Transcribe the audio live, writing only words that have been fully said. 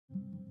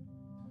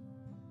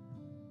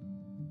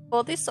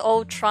For this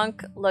old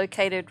trunk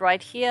located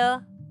right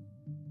here,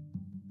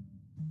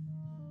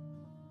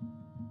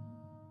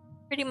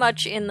 pretty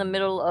much in the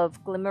middle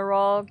of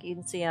Glimmerogg, you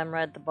can see I'm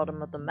right at the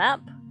bottom of the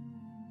map.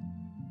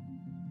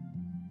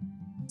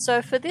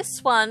 So for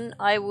this one,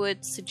 I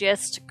would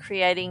suggest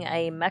creating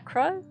a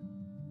macro.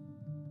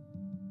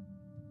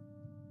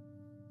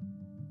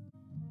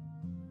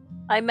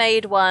 I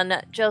made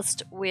one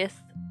just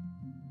with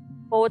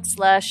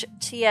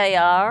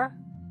 /TAR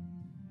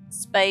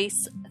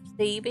space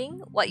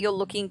thieving. What you're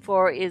looking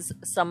for is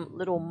some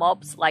little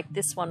mobs like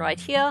this one right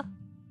here.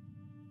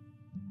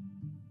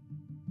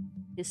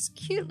 This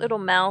cute little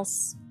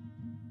mouse,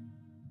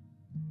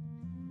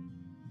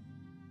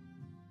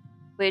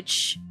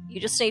 which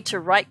you just need to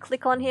right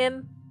click on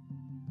him.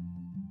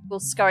 Will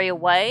scurry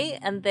away,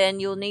 and then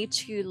you'll need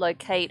to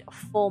locate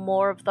 4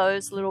 more of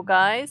those little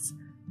guys,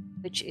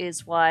 which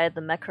is why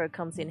the macro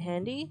comes in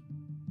handy.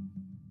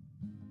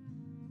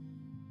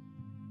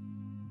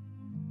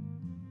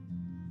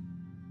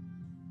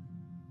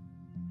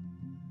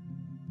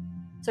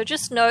 So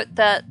just note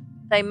that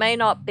they may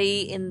not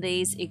be in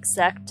these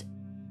exact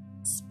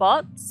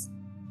spots.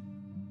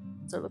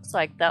 So it looks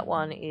like that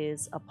one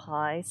is up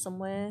high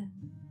somewhere.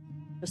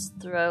 Just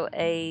throw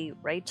a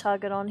ray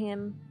target on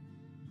him.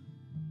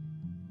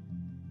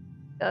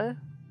 Go.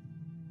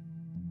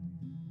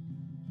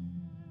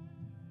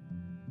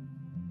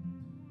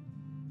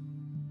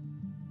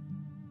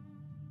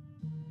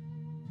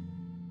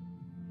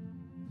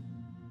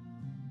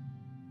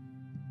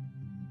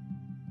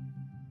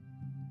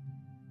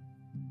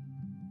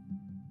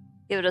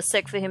 Give it a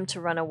sec for him to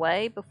run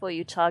away before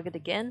you target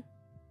again.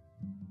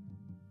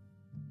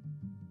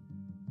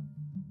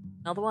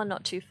 Another one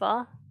not too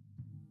far.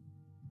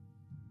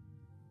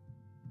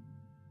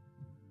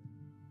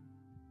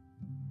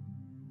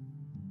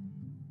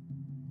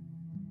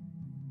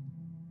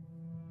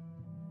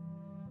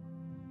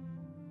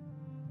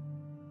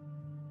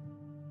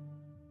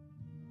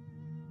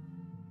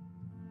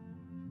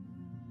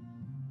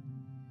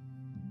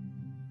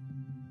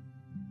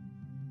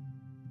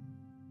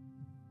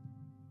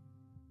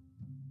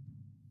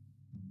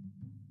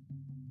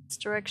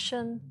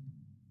 Direction.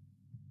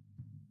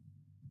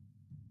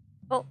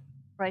 Oh,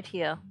 right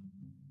here.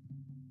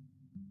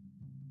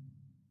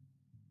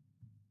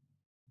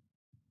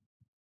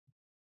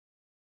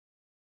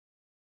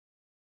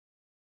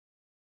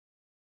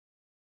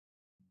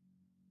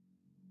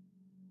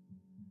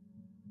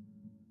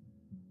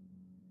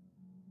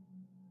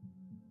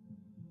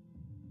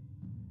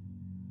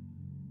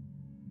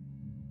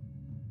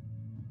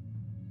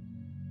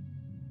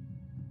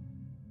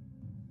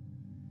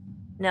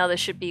 Now there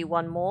should be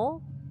one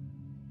more.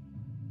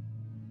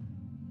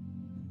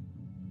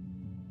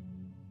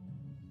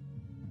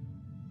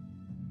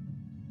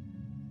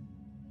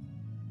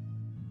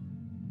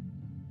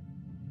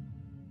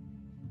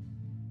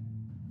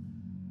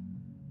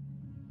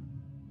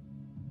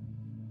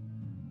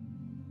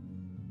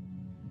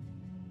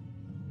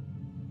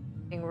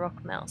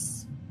 Rock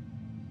mouse.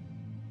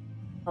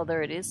 Oh,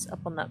 there it is, up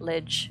on that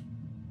ledge.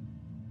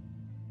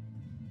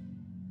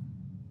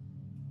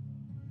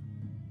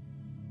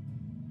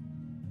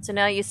 So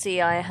now you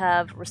see I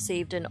have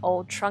received an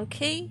old trunk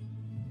key.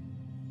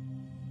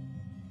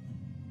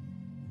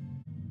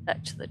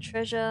 Back to the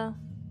treasure.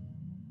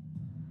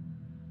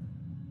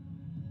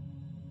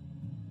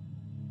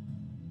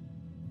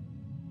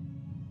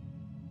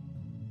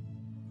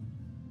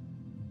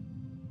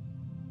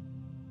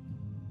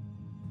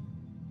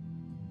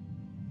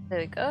 There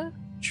we go.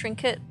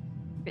 Trinket,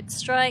 crit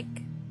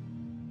strike.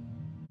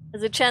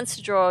 There's a chance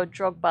to draw a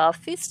Drogbar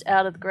Fist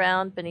out of the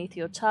ground beneath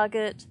your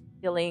target,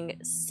 dealing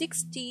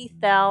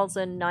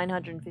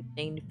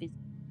 60,915 physical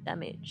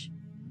damage.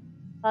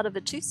 Part of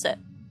a 2-set.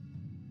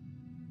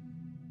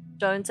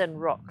 Stones and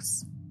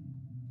rocks.